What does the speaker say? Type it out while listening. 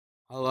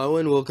Hello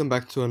and welcome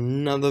back to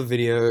another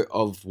video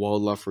of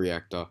Wildlife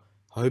Reactor.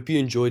 Hope you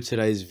enjoyed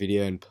today's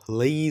video and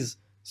please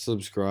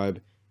subscribe.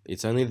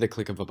 It's only the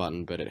click of a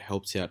button, but it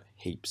helps out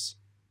heaps.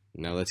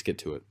 Now let's get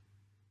to it.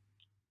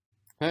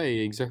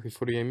 Hey, exactly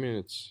 48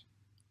 minutes.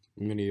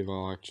 I'm gonna give a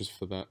like just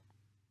for that.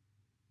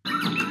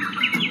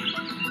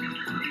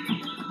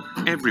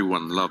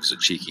 Everyone loves a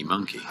cheeky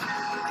monkey.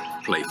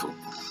 Playful,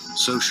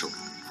 social,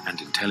 and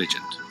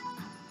intelligent.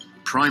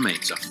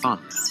 Primates are fun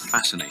and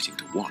fascinating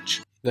to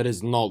watch. That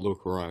does not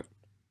look right.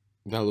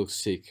 That looks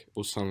sick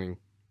or something.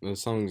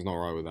 Something's not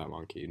right with that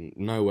monkey.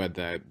 Nowhere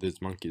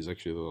there's monkeys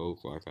actually that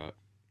look like that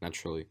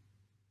naturally.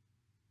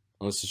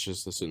 Unless it's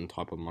just a certain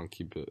type of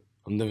monkey, but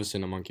I've never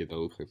seen a monkey that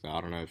looks like that. I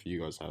don't know if you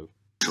guys have.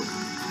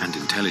 And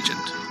intelligent.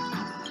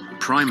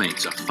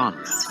 Primates are fun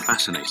and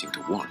fascinating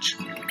to watch.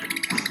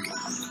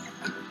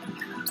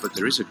 But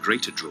there is a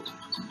greater draw.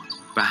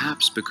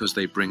 Perhaps because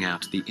they bring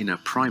out the inner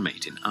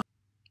primate in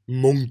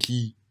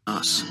Monkey.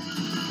 us.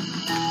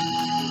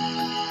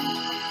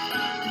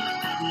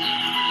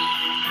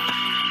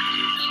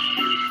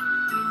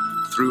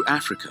 Through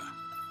Africa,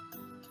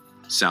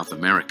 South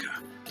America,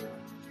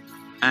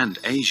 and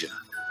Asia,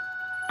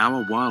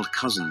 our wild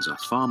cousins are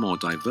far more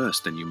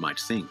diverse than you might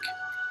think.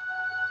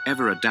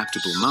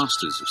 Ever-adaptable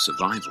masters of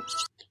survival.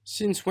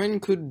 Since when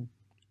could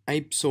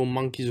apes or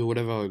monkeys or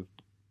whatever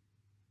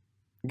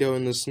go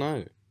in the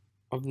snow?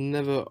 I'm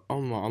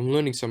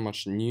learning so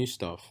much new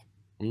stuff.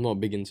 I'm not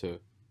big into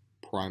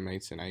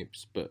primates and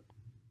apes, but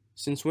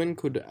since when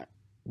could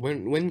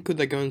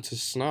they go into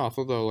snow? I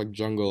thought they were like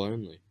jungle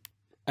only.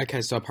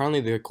 Okay, so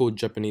apparently they're called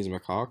Japanese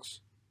macaques,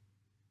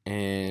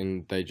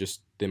 and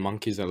they're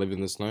monkeys that live in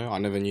the snow. I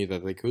never knew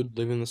that they could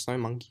live in the snow,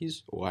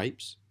 monkeys or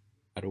apes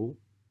at all,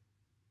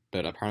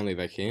 but apparently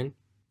they can,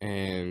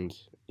 and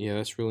yeah,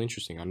 that's really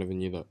interesting. I never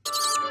knew that.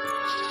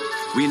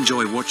 We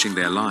enjoy watching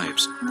their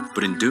lives,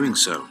 but in doing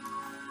so,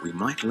 we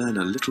might learn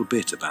a little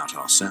bit about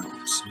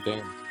ourselves.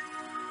 Damn.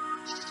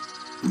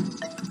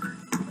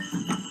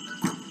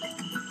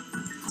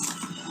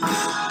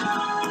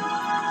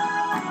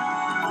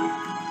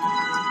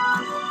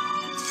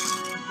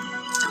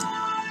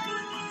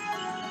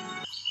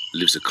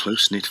 Lives a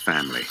close-knit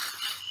family,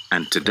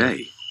 and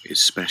today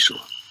is special.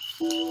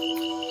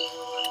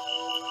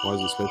 Why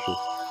is it special?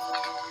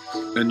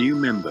 A new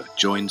member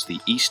joins the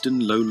Eastern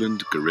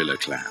Lowland Gorilla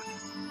Clan.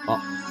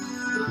 Damn.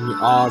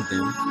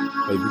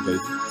 Baby.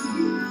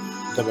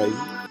 The baby.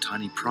 A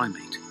tiny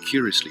primate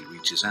curiously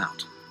reaches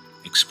out,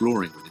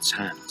 exploring with its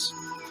hands.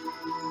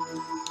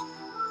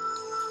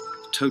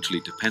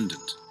 Totally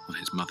dependent on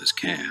his mother's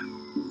care.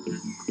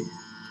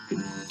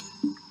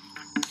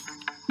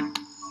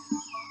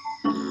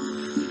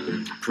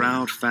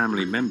 Proud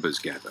family members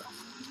gather,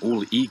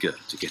 all eager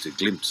to get a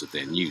glimpse of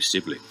their new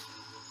sibling.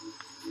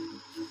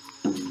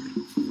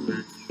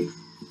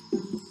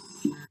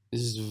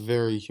 This is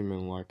very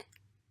human-like.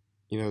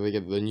 You know, they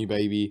get the new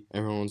baby.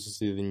 Everyone wants to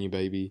see the new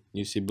baby,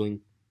 new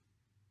sibling.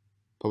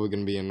 Probably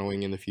going to be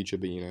annoying in the future,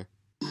 but you know.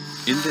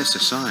 In their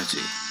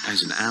society,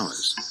 as in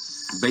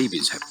ours,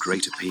 babies have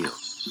great appeal.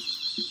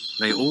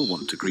 They all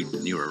want to greet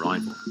the new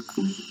arrival.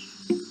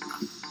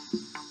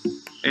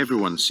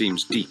 Everyone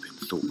seems deep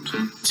in thought.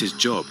 It's his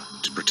job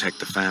to protect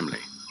the family,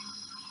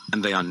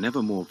 and they are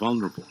never more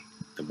vulnerable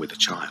than with a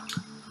child.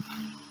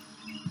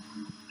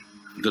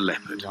 The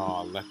leopard,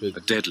 Ah, leopard.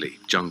 a deadly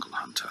jungle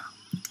hunter.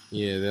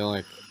 Yeah,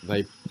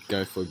 they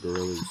go for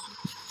gorillas.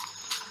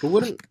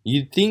 But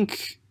you'd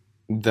think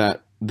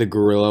that the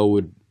gorilla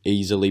would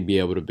easily be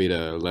able to beat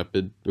a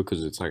leopard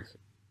because it's like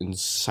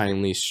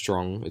insanely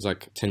strong. It's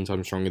like 10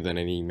 times stronger than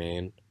any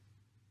man,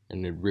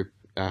 and it'd rip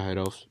our head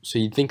off. So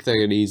you'd think they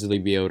could easily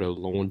be able to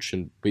launch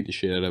and beat the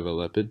shit out of a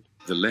leopard.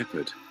 The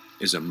leopard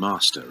is a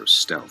master of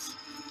stealth.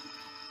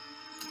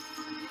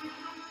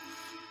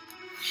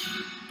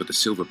 But the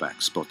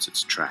silverback spots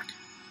its track.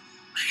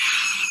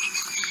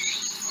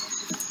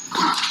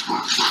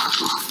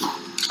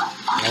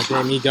 How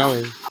damn you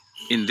going?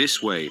 In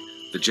this way,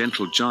 the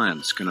gentle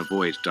giants can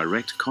avoid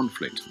direct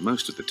conflict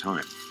most of the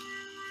time.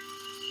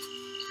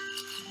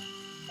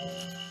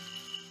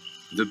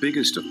 The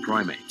biggest of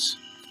primates,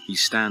 he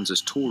stands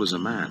as tall as a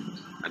man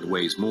and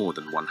weighs more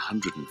than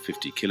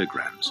 150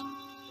 kilograms.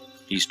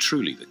 He's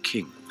truly the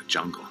king of the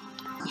jungle.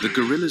 The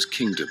gorilla's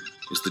kingdom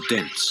is the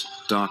dense,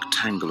 dark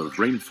tangle of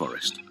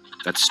rainforest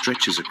that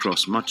stretches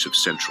across much of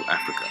Central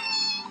Africa.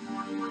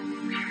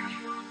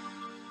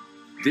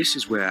 This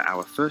is where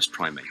our first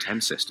primate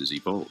ancestors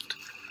evolved.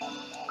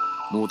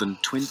 More than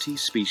 20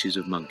 species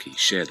of monkey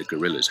share the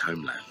gorilla's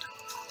homeland.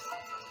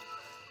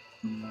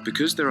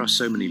 Because there are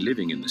so many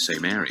living in the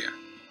same area,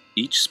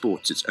 each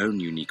sports its own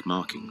unique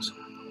markings,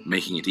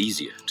 making it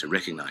easier to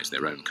recognize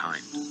their own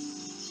kind.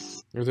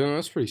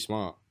 That's pretty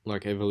smart,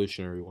 like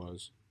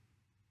evolutionary-wise.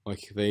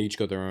 Like, they each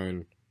got their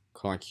own,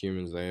 like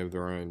humans, they have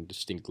their own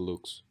distinct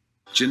looks.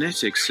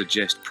 Genetics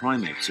suggest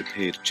primates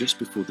appeared just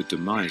before the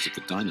demise of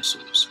the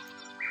dinosaurs,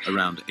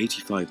 around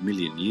 85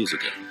 million years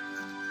ago.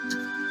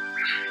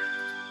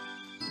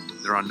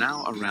 There are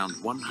now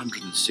around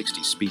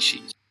 160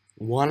 species.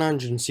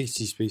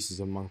 160 species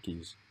of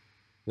monkeys.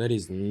 That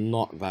is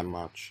not that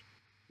much.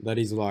 That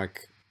is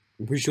like,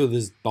 I'm pretty sure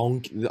this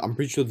donkey. I'm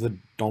pretty sure the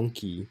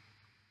donkey,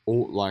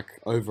 all like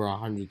over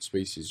 100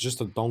 species. Just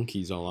the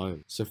donkeys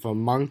alone. So for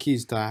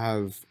monkeys to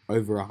have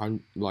over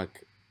 100,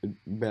 like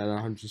about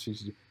 100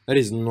 species, that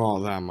is not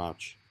that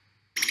much.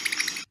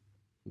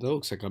 That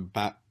looks like a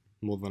bat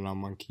more than a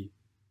monkey.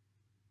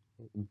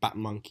 Bat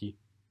monkey.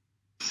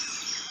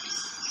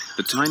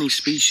 The tiny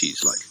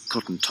species like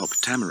cotton-top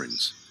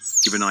tamarins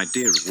give an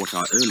idea of what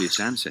our earliest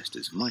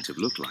ancestors might have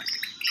looked like.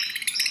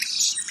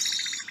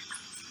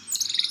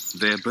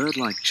 Their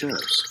bird-like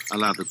chirps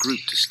allow the group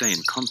to stay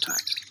in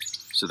contact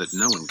so that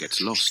no one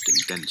gets lost in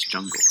dense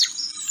jungle.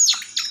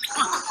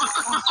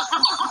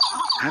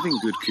 Having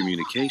good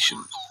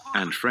communication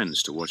and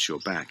friends to watch your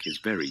back is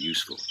very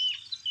useful.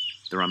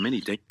 There are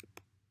many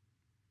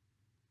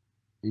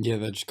Yeah,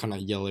 they just kind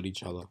of yell at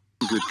each other.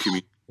 good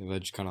Yeah, they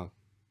just kind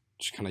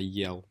of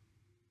yell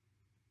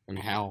and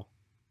howl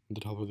at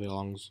the top of their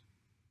lungs.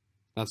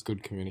 That's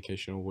good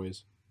communication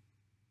always.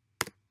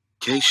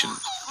 communication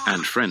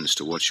and friends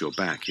to watch your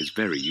back is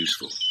very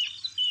useful.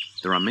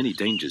 There are many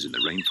dangers in the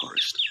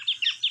rainforest.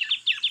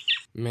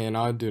 Man,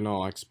 I do not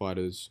like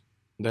spiders.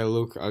 They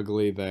look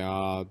ugly. They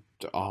are.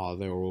 Oh,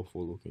 they are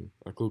awful looking.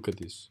 Like, look at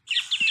this.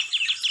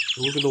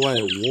 Look at the way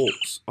it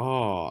walks.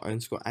 Oh, and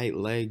it's got 8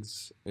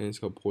 legs. And it's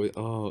got poison.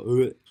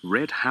 Oh, ugh.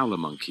 Red howler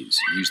monkeys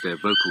use their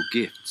vocal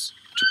gifts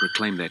to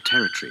proclaim their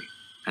territory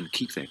and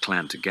keep their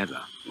clan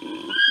together.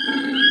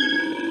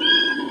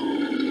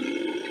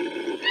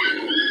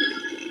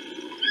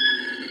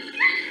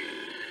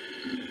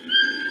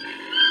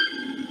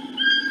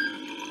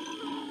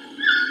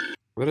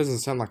 That doesn't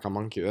sound like a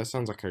monkey. That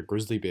sounds like a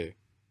grizzly bear.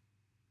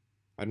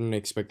 I didn't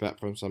expect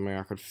that from something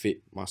I could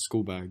fit my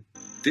school bag.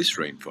 This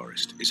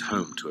rainforest is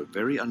home to a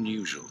very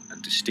unusual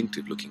and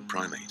distinctive-looking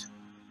primate,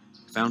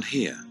 found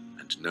here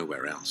and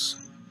nowhere else.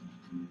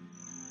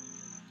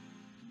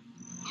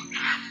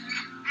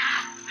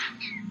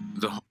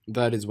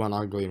 That is one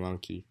ugly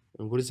monkey.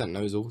 And what is that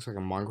nose? It looks like a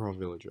Minecraft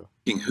villager.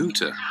 King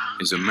Hooter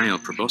is a male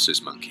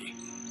proboscis monkey.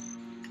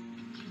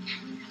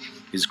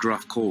 His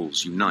gruff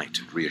calls unite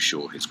and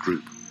reassure his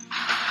group.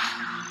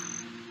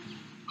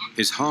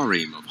 His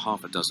harem of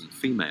half a dozen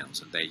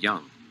females and their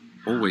young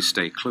always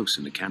stay close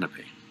in the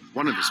canopy.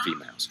 One of his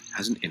females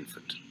has an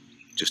infant,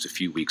 just a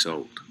few weeks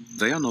old.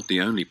 They are not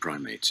the only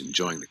primates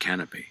enjoying the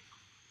canopy.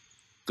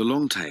 The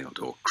long-tailed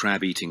or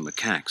crab-eating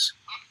macaques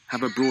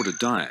have a broader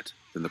diet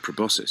than the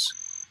proboscis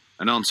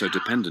and aren't so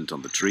dependent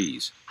on the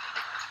trees,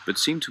 but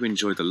seem to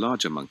enjoy the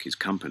larger monkey's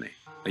company.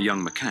 A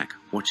young macaque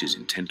watches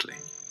intently.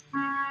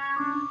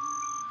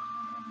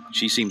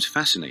 She seems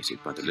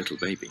fascinated by the little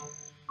baby.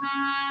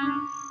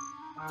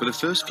 For the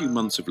first few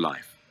months of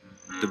life,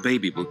 the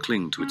baby will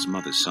cling to its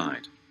mother's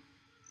side.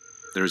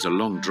 There is a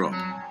long drop,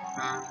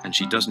 and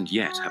she doesn't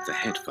yet have the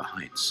head for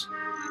heights.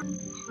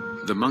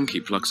 The monkey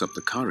plucks up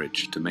the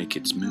courage to make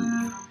its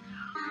move.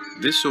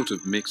 This sort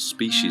of mixed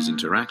species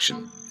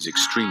interaction is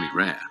extremely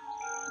rare,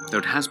 though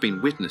it has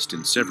been witnessed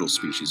in several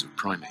species of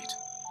primate.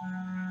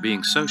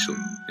 Being social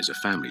is a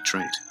family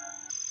trait.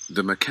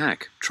 The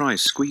macaque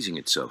tries squeezing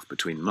itself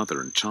between mother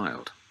and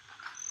child.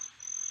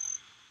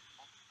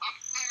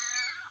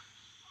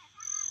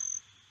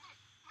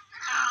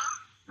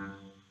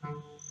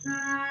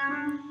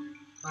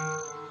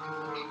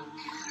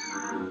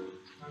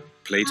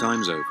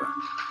 Playtime's over,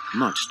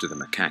 much to the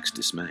macaque's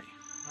dismay.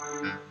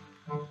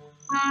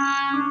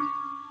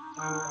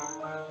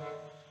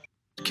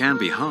 It can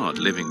be hard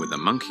living with a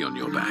monkey on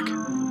your back.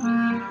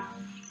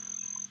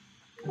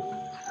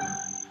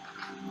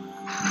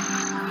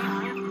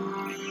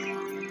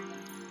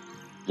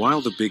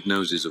 While the big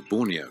noses of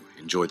Borneo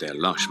enjoy their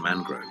lush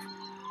mangrove,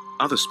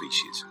 other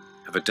species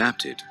have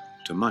adapted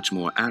to much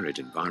more arid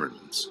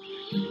environments.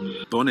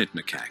 Bonnet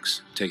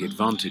macaques take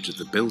advantage of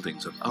the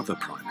buildings of other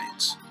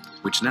primates,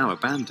 which now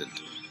abandoned,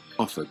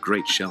 offer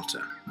great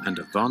shelter and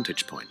a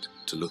vantage point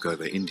to look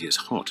over India's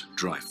hot,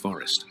 dry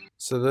forest.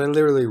 So they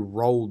literally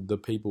rolled the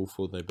people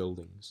for their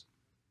buildings.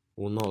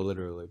 Well, not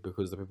literally,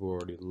 because the people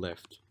already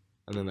left.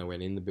 And then they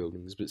went in the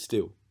buildings, but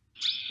still.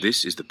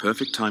 This is the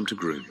perfect time to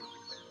groom,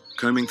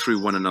 combing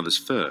through one another's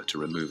fur to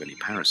remove any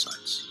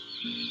parasites.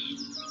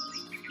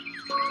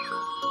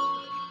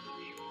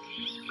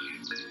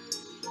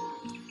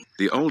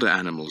 The older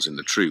animals in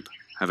the troop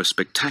have a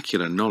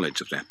spectacular knowledge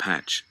of their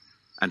patch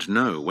and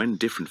know when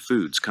different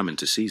foods come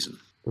into season.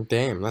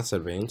 Damn, that's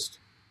advanced.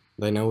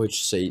 They know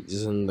which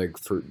season the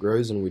fruit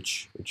grows and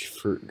which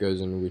fruit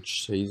goes in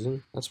which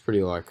season. That's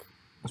pretty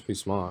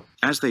smart.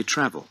 As they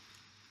travel,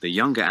 the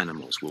younger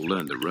animals will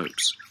learn the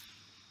ropes.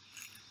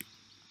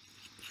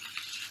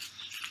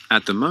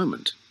 At the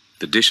moment,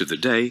 the dish of the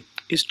day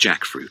is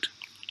jackfruit.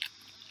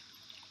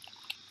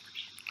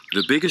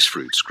 The biggest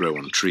fruits grow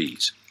on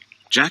trees.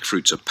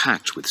 Jackfruits are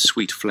packed with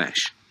sweet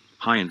flesh,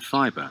 high in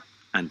fiber,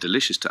 and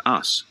delicious to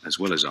us as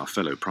well as our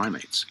fellow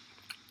primates.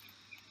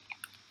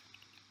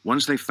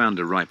 Once they've found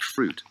a ripe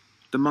fruit,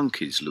 the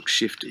monkeys look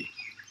shifty,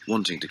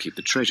 wanting to keep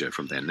the treasure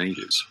from their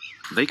neighbors.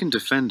 They can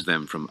defend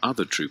them from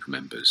other troop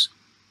members,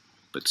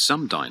 but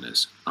some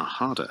diners are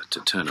harder to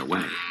turn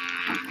away.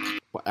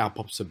 Well, our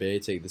pops a bear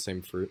to eat the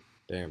same fruit.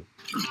 Damn.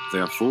 They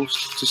are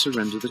forced to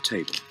surrender the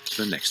table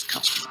to the next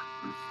customer.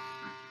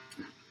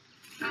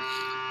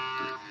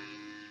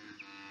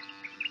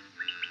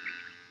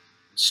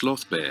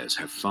 Sloth bears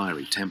have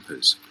fiery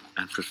tempers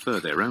and prefer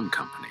their own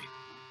company,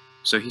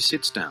 so he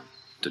sits down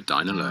to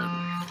dine alone.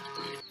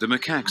 The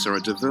macaques are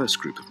a diverse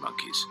group of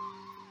monkeys.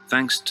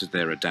 Thanks to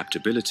their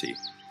adaptability,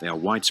 they are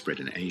widespread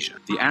in Asia.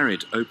 The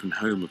arid, open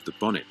home of the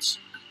bonnets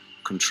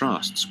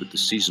contrasts with the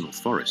seasonal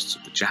forests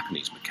of the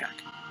Japanese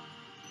macaque.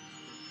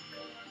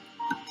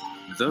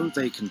 Though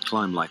they can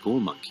climb like all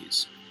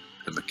monkeys,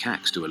 the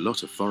macaques do a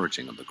lot of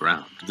foraging on the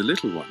ground. The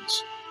little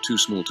ones, too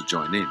small to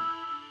join in,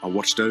 are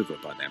watched over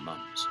by their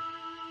mums.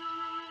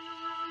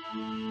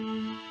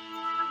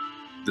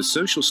 The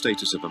social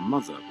status of a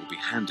mother will be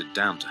handed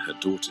down to her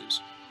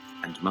daughters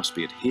and must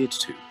be adhered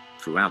to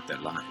throughout their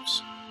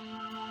lives.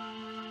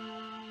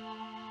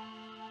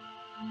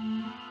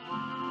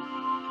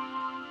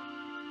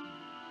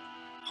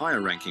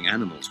 Higher-ranking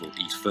animals will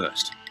eat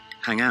first,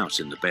 hang out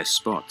in the best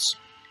spots,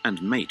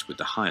 and mate with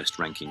the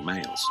highest-ranking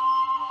males.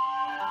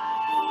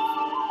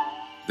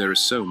 There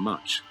is so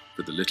much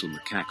for the little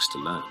macaques to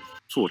learn.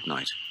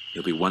 Fortnight,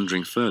 he'll be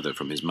wandering further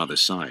from his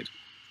mother's side,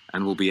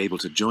 and will be able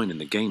to join in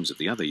the games of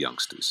the other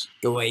youngsters.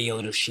 Go away, you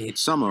little shit.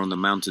 Summer on the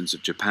mountains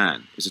of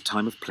Japan is a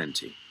time of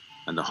plenty,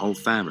 and the whole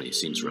family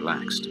seems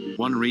relaxed.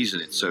 One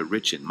reason it's so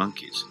rich in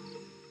monkeys.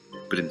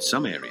 But in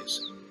some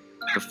areas,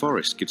 the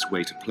forest gives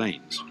way to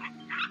plains,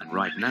 and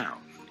right now,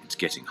 it's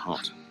getting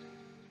hot.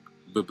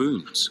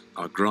 Baboons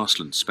are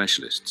grassland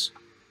specialists,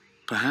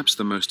 perhaps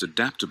the most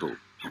adaptable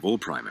of all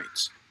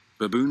primates.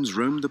 Baboons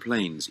roam the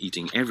plains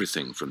eating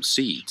everything from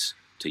seeds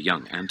to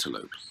young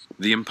antelope.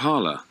 The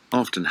impala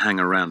often hang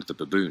around the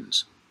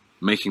baboons,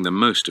 making the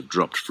most of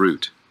dropped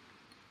fruit.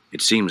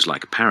 It seems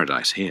like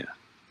paradise here.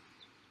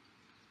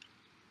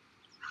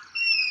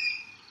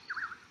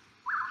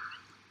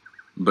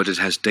 But it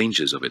has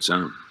dangers of its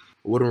own.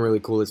 I wouldn't really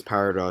call this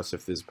paradise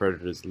if there's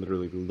predators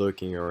literally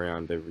lurking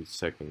around every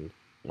second.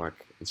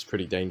 Like, it's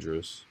pretty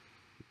dangerous.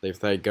 If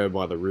they go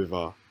by the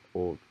river,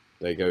 or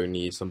they go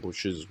near some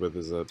bushes where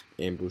there's an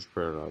ambush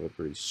predator, they're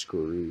pretty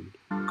screwed.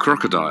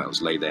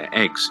 Crocodiles lay their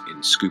eggs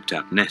in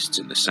scooped-out nests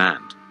in the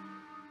sand.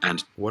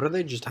 And why do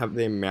they just have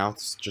their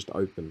mouths just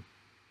open?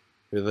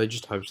 Do they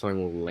just hope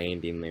something will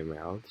land in their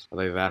mouths? Are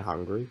they that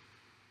hungry?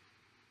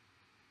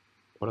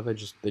 What are they're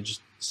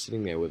just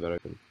sitting there with it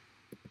open?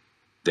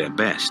 They're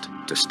best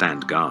to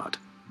stand guard.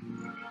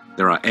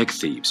 There are egg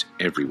thieves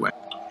everywhere.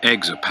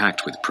 Eggs are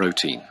packed with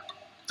protein,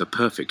 the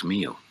perfect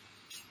meal,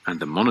 and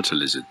the monitor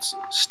lizards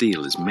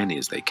steal as many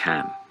as they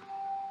can.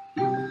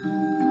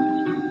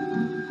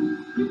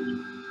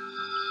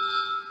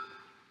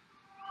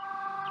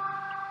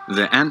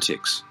 Their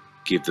antics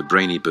give the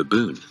brainy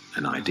baboon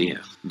an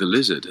idea. The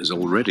lizard has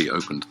already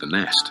opened the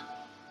nest.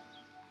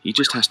 He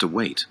just has to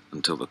wait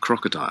until the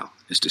crocodile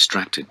is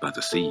distracted by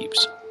the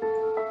thieves.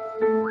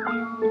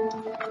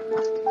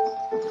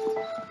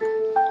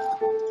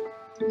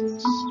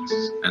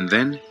 And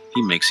then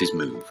he makes his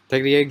move.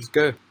 Take the eggs,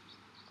 go.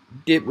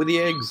 Dip with the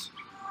eggs.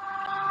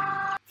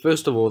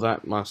 First of all,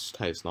 that must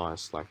taste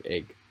nice, like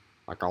egg.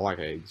 Like, I like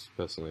eggs,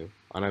 personally.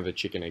 I know the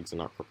chicken eggs are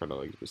not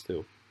crocodile eggs, but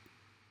still.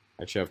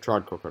 Actually, I've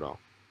tried crocodile.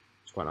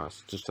 It's quite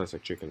nice. It just tastes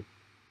like chicken.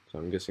 So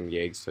I'm guessing the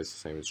eggs taste the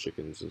same as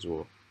chickens as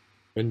well.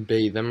 And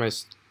B, that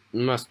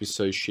must be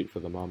so shit for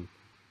the mum.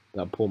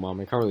 That poor mum.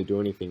 They can't really do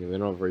anything, and they're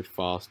not very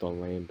fast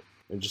on land.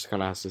 It just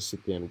kind of has to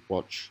sit there and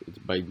watch its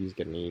babies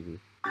getting eaten.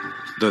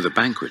 Though the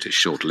banquet is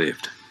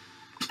short-lived.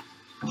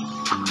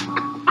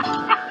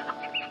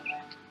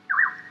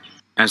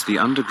 As the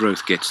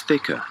undergrowth gets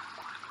thicker,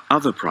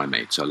 other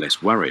primates are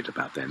less worried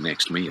about their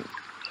next meal.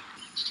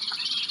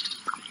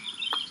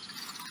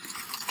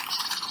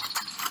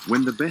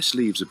 When the best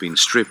leaves have been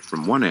stripped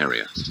from one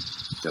area,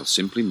 they'll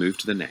simply move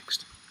to the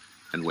next,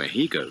 and where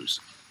he goes,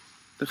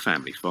 the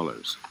family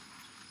follows.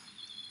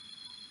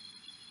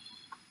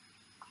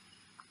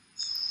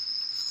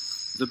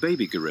 The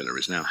baby gorilla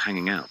is now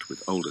hanging out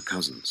with older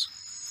cousins,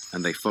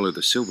 and they follow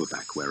the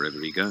silverback wherever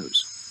he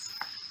goes.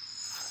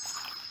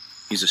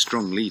 He's a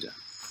strong leader,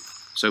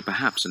 so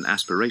perhaps an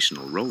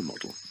aspirational role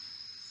model.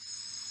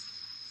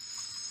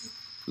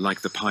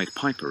 Like the Pied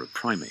Piper of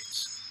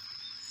primates.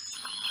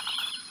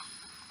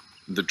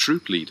 The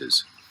troop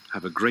leaders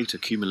have a great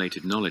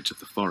accumulated knowledge of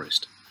the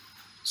forest,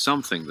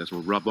 something that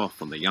will rub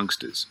off on the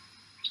youngsters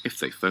if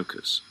they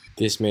focus.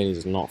 This man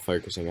is not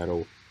focusing at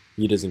all.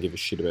 He doesn't give a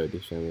shit about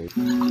this family.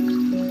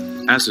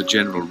 As a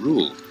general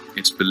rule,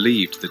 it's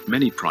believed that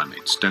many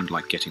primates don't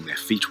like getting their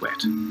feet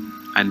wet,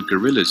 and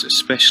gorillas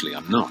especially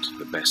are not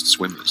the best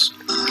swimmers.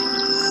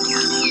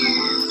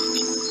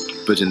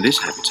 But in this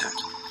habitat,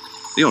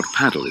 the odd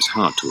paddle is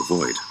hard to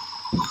avoid.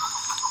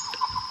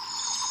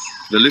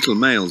 The little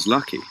male's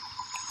lucky.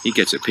 He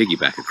gets a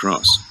piggyback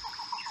across.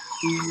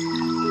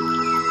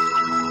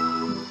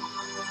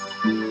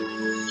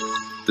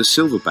 The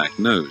silverback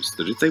knows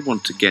that if they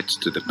want to get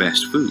to the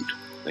best food,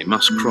 they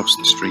must cross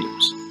the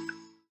streams.